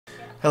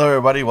Hello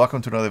everybody,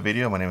 welcome to another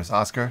video. My name is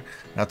Oscar.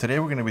 Now today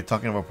we're going to be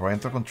talking about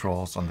parental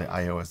controls on the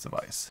iOS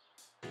device.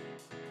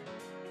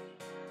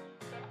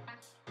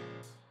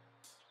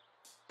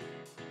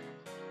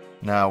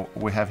 Now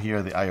we have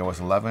here the iOS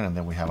 11 and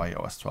then we have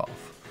iOS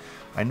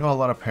 12. I know a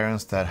lot of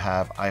parents that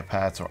have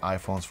iPads or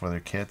iPhones for their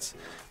kids,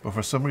 but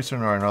for some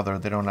reason or another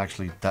they don't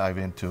actually dive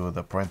into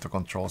the parental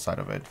control side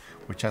of it,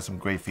 which has some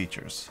great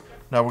features.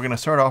 Now we're going to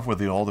start off with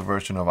the older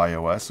version of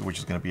iOS, which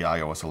is going to be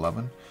iOS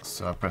 11.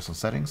 So press on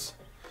settings.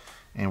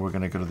 And we're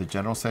going to go to the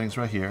general settings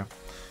right here,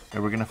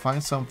 and we're going to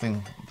find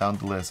something down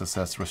the list that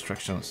says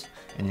restrictions,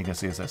 and you can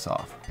see it says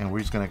off, and we're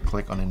just going to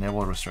click on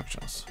enable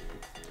restrictions.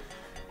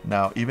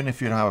 Now even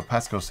if you don't have a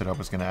passcode set up,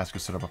 it's going to ask you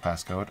to set up a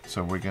passcode,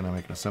 so we're going to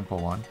make it a simple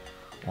one.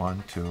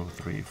 1 2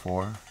 3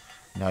 4.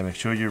 Now make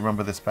sure you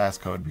remember this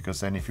passcode, because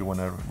then if you want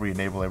to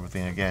re-enable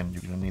everything again,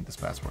 you're going to need this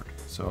password.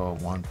 So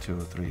 1 2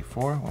 3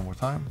 4 one more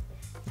time.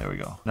 There we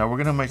go. Now we're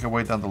going to make our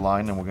way down the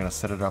line, and we're going to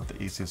set it up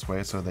the easiest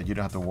way so that you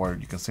don't have to worry.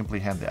 You can simply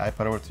hand the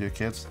iPad over to your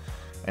kids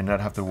and not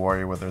have to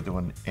worry whether they're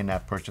doing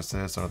in-app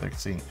purchases or they're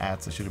seeing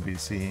ads they shouldn't be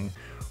seeing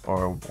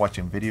or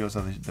watching videos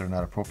that are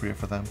not appropriate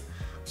for them.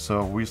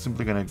 So we're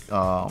simply going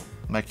to,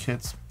 my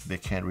kids, they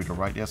can't read or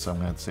write yet, so I'm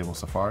going to disable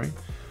Safari.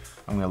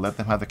 I'm going to let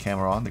them have the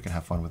camera on. They can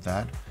have fun with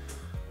that.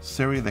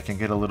 Siri, they can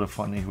get a little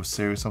funny with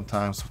Siri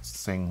sometimes,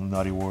 saying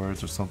naughty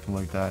words or something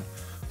like that.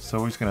 So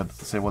we're just going to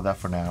disable that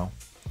for now.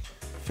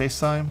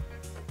 FaceTime,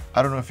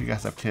 I don't know if you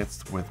guys have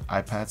kids with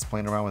iPads,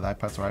 playing around with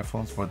iPads or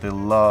iPhones, but they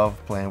love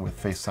playing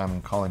with FaceTime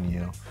and calling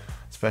you,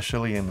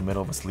 especially in the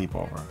middle of a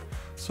sleepover.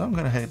 So I'm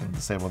going to head and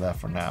disable that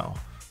for now,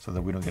 so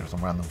that we don't get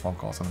some random phone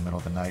calls in the middle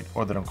of the night,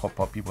 or they don't call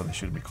people they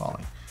shouldn't be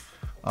calling.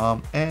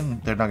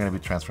 And they're not going to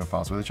be transferring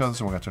files with each other,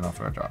 so we're going to turn off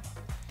AirDrop.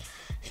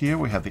 Here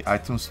we have the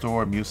iTunes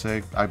Store,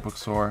 Music, iBook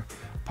Store,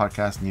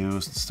 Podcast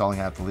News, installing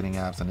apps, deleting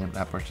apps, and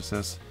in-app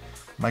purchases.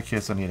 My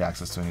kids don't need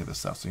access to any of this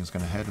stuff, so I'm just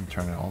going to head and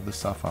turn all this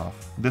stuff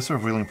off. This is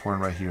really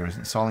important right here, is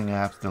installing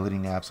apps,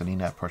 deleting apps, and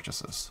in-app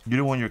purchases. You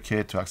don't want your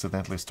kid to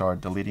accidentally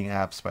start deleting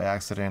apps by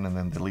accident and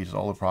then delete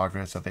all the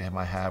progress that they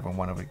might have on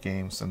one of the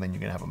games, and then you're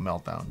going to have a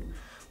meltdown.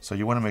 So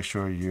you want to make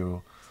sure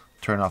you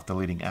turn off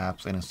deleting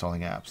apps and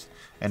installing apps.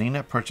 And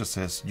in-app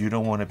purchases, you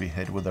don't want to be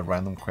hit with a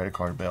random credit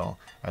card bill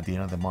at the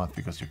end of the month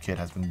because your kid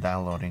has been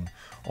downloading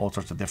all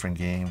sorts of different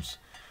games,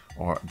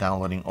 or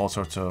downloading all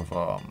sorts of,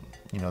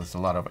 there's a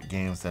lot of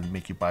games that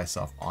make you buy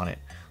stuff on it.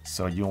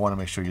 So you want to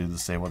make sure you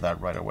disable that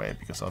right away,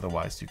 because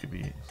otherwise you could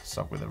be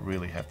stuck with a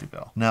really hefty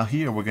bill. Now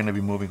here we're going to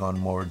be moving on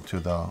more to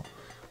the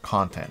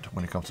content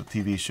when it comes to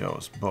TV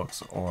shows,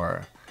 books,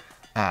 or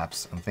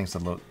apps and things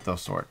of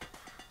those sort.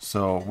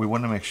 So we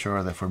want to make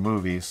sure that for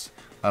movies,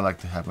 I like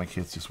to have my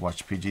kids just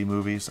watch PG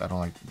movies. I don't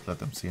like to let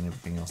them see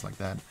anything else like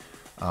that.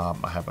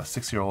 I have a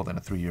 6-year-old and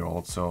a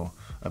 3-year-old, so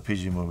a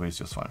PG movie is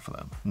just fine for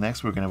them.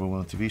 Next, we're going to move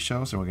on to TV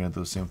shows, and we're going to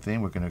do the same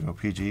thing. We're going to go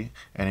PG,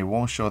 and it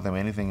won't show them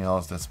anything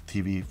else that's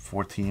TV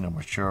 14 or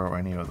mature or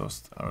any of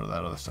those or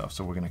that other stuff.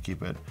 So we're going to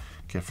keep it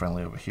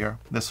kid-friendly over here.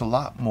 There's a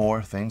lot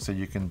more things that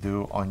you can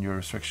do on your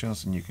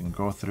restrictions, and you can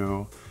go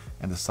through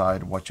and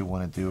decide what you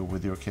want to do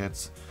with your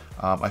kids.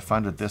 I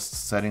find that this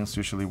settings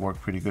usually work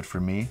pretty good for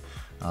me.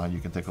 You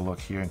can take a look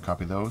here and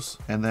copy those.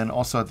 And then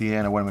also at the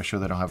end, I want to make sure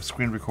they don't have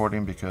screen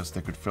recording, because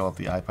they could fill up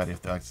the iPad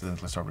if they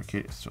accidentally start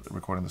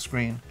recording the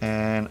screen.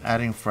 And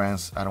adding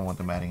friends, I don't want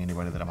them adding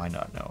anybody that I might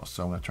not know,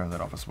 so I'm going to turn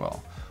that off as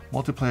well.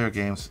 Multiplayer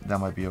games, that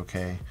might be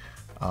okay.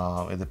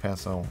 It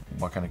depends on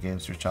what kind of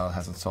games your child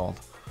has installed.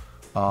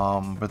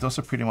 But those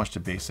are pretty much the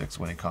basics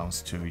when it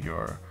comes to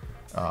your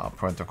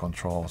parental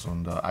controls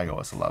on the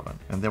iOS 11.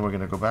 And then we're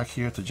going to go back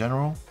here to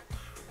General.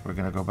 We're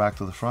going to go back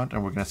to the front,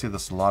 and we're going to see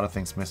there's a lot of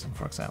things missing.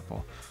 For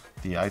example,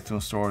 the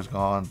iTunes Store is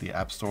gone, the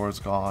App Store is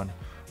gone,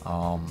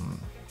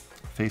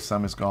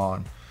 FaceTime is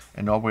gone,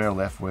 and all we are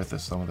left with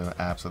is some of the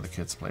apps that the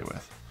kids play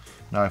with.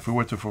 Now, if we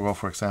were to go,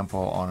 for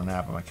example, on an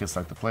app that my kids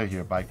like to play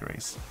here, Bike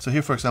Race. So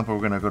here, for example,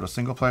 we're going to go to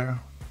single player.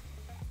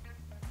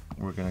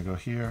 We're going to go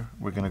here.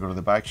 We're going to go to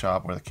the bike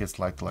shop where the kids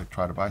like to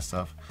try to buy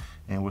stuff,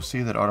 and we'll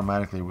see that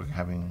automatically we're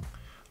having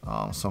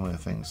some of the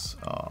things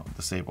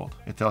disabled.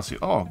 It tells you,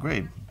 oh,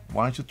 great.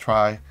 Why don't you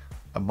try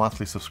a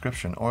monthly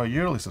subscription or a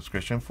yearly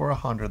subscription for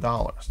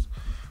 $100?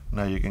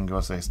 Now you can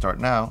go say start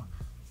now,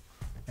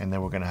 and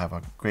then we're going to have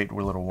a great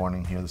little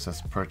warning here that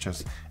says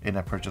purchase,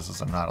 in-app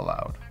purchases are not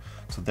allowed.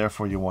 So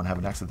therefore you won't have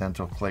an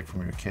accidental click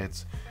from your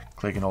kids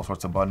clicking all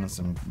sorts of buttons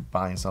and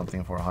buying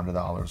something for $100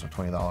 or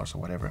 $20 or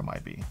whatever it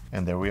might be.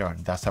 And there we are.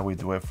 That's how we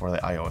do it for the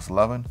iOS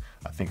 11.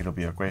 I think it'll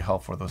be a great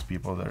help for those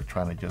people that are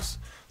trying to just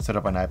set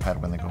up an iPad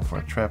when they go for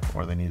a trip,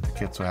 or they need the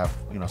kids to have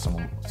some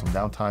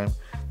downtime.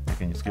 They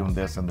can just give them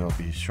this, and they'll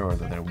be sure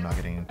that they're not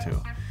getting into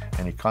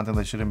any content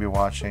they shouldn't be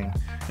watching.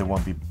 They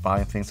won't be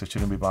buying things they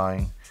shouldn't be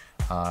buying,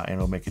 and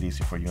it'll make it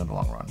easy for you in the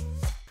long run.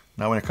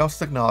 Now, when it comes to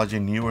technology,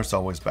 newer is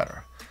always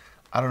better.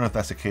 I don't know if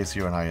that's the case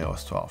here on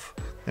iOS 12.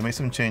 They made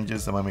some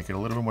changes that might make it a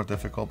little bit more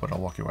difficult, but I'll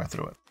walk you right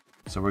through it.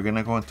 So we're going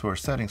to go into our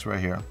settings right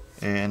here,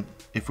 and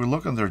if we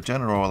look under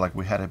General like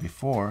we had it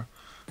before,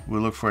 We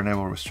look for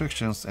enable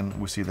restrictions and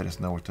we see that it's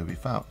nowhere to be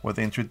found. What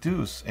they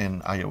introduced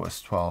in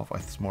iOS 12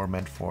 is more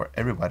meant for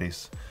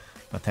everybody's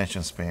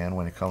attention span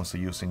when it comes to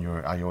using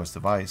your iOS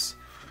device,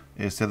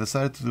 is they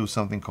decided to do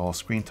something called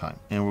screen time.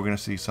 And we're going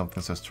to see something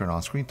that says turn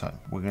on screen time.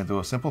 We're going to do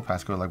a simple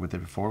passcode like we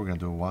did before. We're going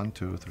to do 1,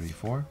 2, 3,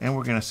 4. And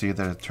we're going to see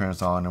that it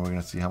turns on, and we're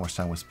going to see how much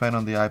time we spend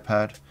on the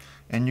iPad.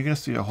 And you're going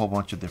to see a whole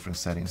bunch of different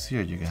settings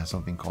here. You can have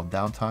something called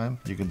downtime.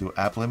 You can do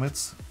app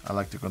limits. I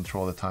like to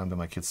control the time that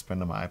my kids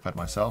spend on my iPad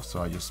myself,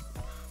 so I just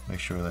make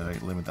sure that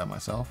I limit that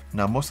myself.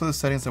 Now, most of the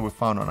settings that we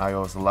found on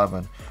iOS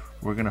 11,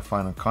 we're going to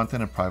find on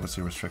content and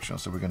privacy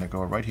restrictions. So we're going to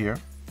go right here.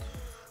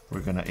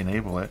 We're going to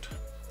enable it.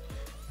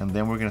 And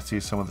then we're going to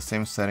see some of the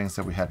same settings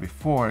that we had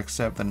before,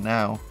 except that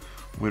now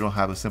we don't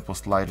have the simple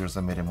sliders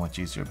that made it much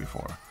easier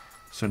before.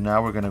 So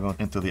now we're going to go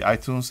into the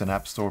iTunes and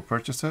App Store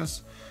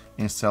purchases.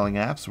 Installing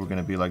apps, we're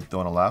going to be like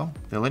don't allow.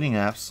 Deleting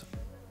apps,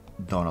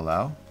 don't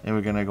allow. And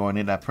we're going to go in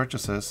in-app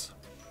purchases,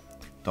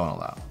 don't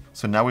allow.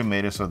 So now we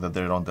made it so that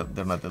they're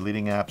not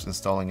deleting apps,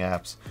 installing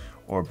apps,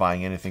 or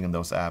buying anything in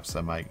those apps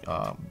that might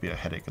be a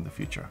headache in the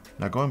future.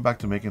 Now going back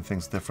to making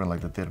things different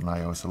like they did in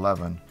iOS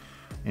 11,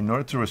 in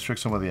order to restrict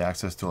some of the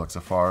access to like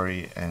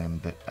Safari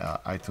and the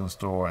iTunes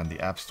Store and the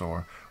App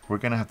Store, we're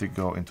going to have to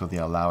go into the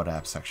Allowed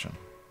Apps section.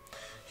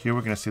 Here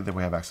we're going to see that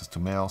we have access to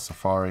Mail,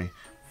 Safari,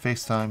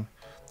 FaceTime,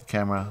 the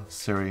camera,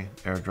 Siri,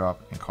 AirDrop,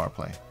 and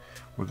CarPlay.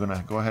 We're going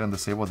to go ahead and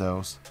disable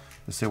those,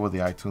 disable the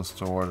iTunes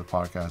Store, the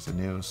podcast, the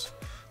news.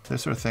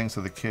 These are things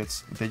that the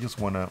kids, they just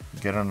want to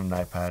get on an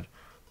iPad,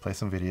 play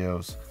some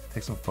videos,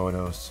 take some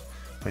photos,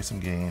 play some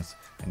games,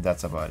 and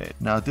that's about it.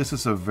 Now this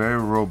is a very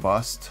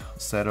robust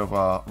set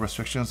of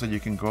restrictions that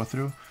you can go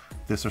through.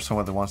 These are some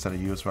of the ones that I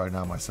use right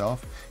now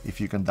myself. If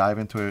you can dive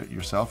into it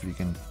yourself, you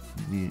can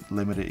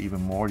limit it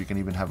even more. You can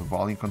even have a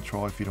volume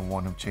control if you don't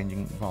want them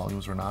changing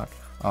volumes or not.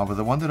 But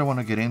the one that I want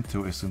to get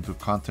into is into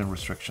content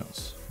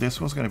restrictions. This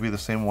one's going to be the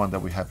same one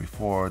that we had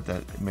before,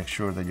 that makes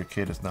sure that your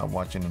kid is not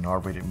watching an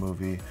R-rated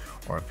movie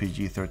or a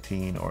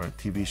PG-13 or a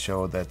TV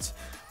show that's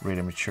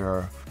rated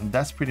mature. And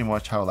that's pretty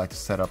much how I like to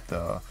set up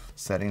the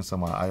settings on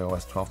my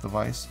iOS 12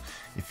 device.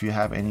 If you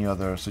have any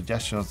other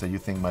suggestions that you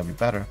think might be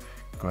better,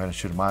 go ahead and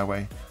shoot it my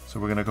way. So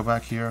we're going to go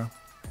back here,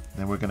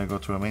 then we're going to go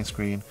to the main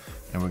screen,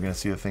 and we're going to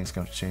see that things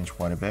can change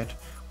quite a bit.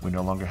 We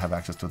no longer have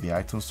access to the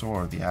iTunes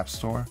Store or the App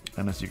Store,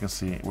 and as you can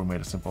see, we made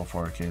it simple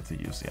for our kid to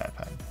use the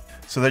iPad.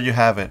 So there you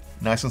have it,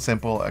 nice and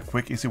simple, a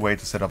quick, easy way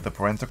to set up the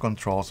parental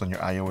controls on your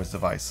iOS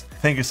device.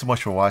 Thank you so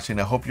much for watching.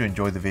 I hope you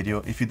enjoyed the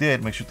video. If you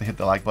did, make sure to hit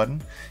the like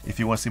button. If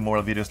you want to see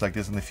more videos like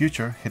this in the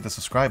future, hit the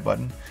subscribe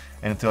button.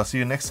 And until I see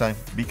you next time,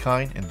 be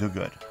kind and do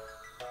good.